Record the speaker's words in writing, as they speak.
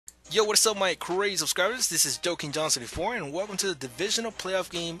Yo, what's up, my crazy subscribers? This is Joking John 74, and welcome to the divisional playoff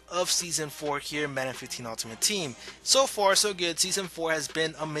game of Season 4 here in Madden 15 Ultimate Team. So far, so good. Season 4 has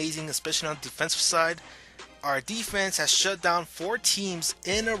been amazing, especially on the defensive side. Our defense has shut down 4 teams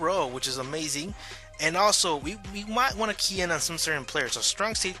in a row, which is amazing. And also, we might want to key in on some certain players. So,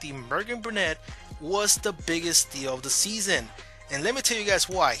 strong safety Morgan Burnett was the biggest steal of the season. And let me tell you guys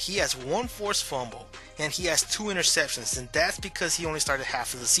why. He has 1 forced fumble and he has 2 interceptions, and that's because he only started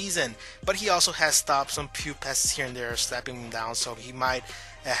half of the season. But he also has stopped some few passes here and there, slapping him down, so he might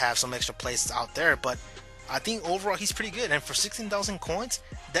have some extra plays out there. But I think overall he's pretty good, and for 16,000 coins,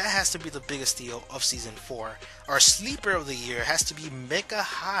 that has to be the biggest deal of Season 4. Our sleeper of the year has to be Micah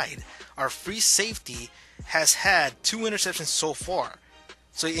Hyde. Our free safety has had 2 interceptions so far.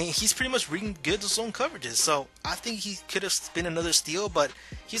 So he's pretty much reading good zone coverages. So I think he could have been another steal, but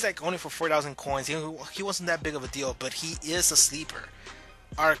he's like only for 4,000 coins. He wasn't that big of a deal, but he is a sleeper.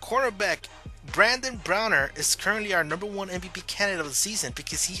 Our cornerback, Brandon Browner, is currently our #1 MVP candidate of the season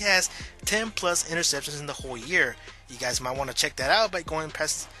because he has 10 plus interceptions in the whole year. You guys might want to check that out by going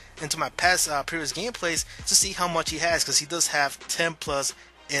into my previous gameplays to see how much he has, because he does have 10 plus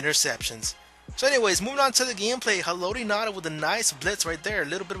interceptions. So anyways, moving on to the gameplay, Haloti Nada with a nice blitz right there, a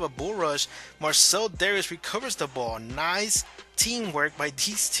little bit of a bull rush. Marcel Darius recovers the ball. Nice teamwork by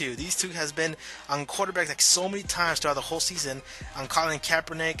these two. These two has been on quarterback like so many times throughout the whole season. On Colin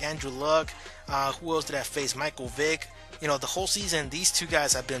Kaepernick, Andrew Luck, who else did I face? Michael Vick. You know, the whole season, these two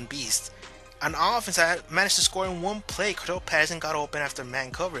guys have been beasts. On offense, I managed to score in one play. Cordell Patterson got open after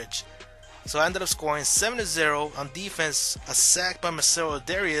man coverage. So I ended up scoring 7-0 on defense, a sack by Marcelo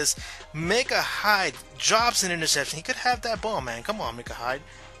Darius. Micah Hyde drops an interception. He could have that ball, man. Come on, Micah Hyde.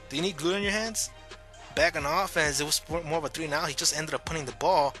 Do you need glue in your hands? Back on offense, it was more of a 3 now. He just ended up punting the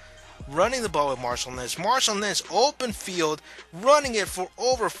ball, running the ball with Marshall Lynch. Marshall Lynch, open field, running it for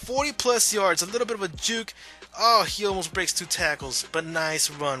over 40 plus yards. A little bit of a juke. Oh, he almost breaks 2 tackles, but nice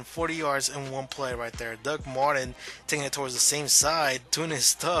run. 40 yards in one play right there. Doug Martin taking it towards the same side, doing his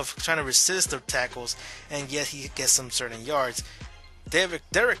stuff, trying to resist the tackles, and yet he gets some certain yards.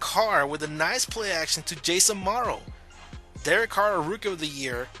 Derek Carr with a nice play action to Jason Morrow. Derek Carr, Rookie of the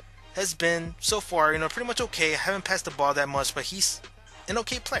Year, has been so far, pretty much okay. I haven't passed the ball that much, but he's an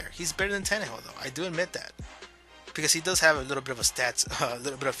okay player. He's better than Tannehill, though. I do admit that, because he does have a little bit of a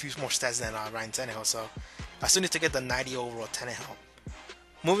few more stats than Ryan Tannehill. So I still need to get the 90 overall Tannehill.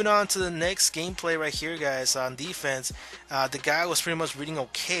 Moving on to the next gameplay right here, guys. On defense, the guy was pretty much reading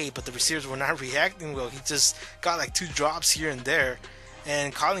okay, but the receivers were not reacting well. He just got like 2 drops here and there.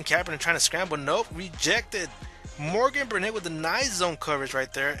 And Colin Kaepernick trying to scramble. Nope, rejected. Morgan Burnett with a nice zone coverage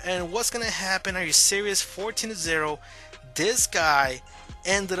right there. And what's going to happen? Are you serious? 14-0. This guy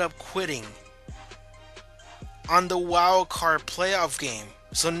ended up quitting on the wild card playoff game.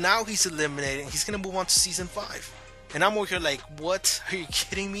 So now he's eliminated. He's going to move on to Season 5. And I'm over here like, what? Are you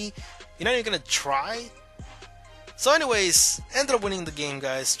kidding me? You're not even going to try? So anyways, ended up winning the game,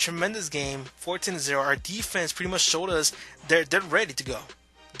 guys. Tremendous game. 14-0. Our defense pretty much showed us they're ready to go.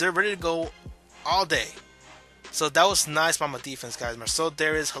 They're ready to go all day. So that was nice by my defense, guys. Marcel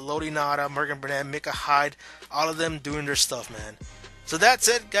Darius, Haloti Nada, Morgan Burnett, Micah Hyde, all of them doing their stuff, man. So that's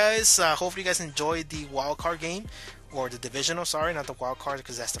it, guys. Hopefully you guys enjoyed the wild card game, or the divisional, sorry, not the wild card,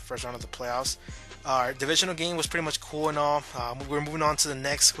 because that's the first round of the playoffs. Our divisional game was pretty much cool and all. We're moving on to the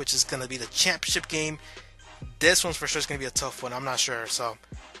next, which is going to be the championship game. This one's for sure is going to be a tough one. I'm not sure. So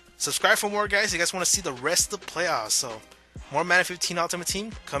subscribe for more, guys. You guys want to see the rest of the playoffs. So more Madden 15 Ultimate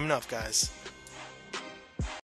Team coming up, guys.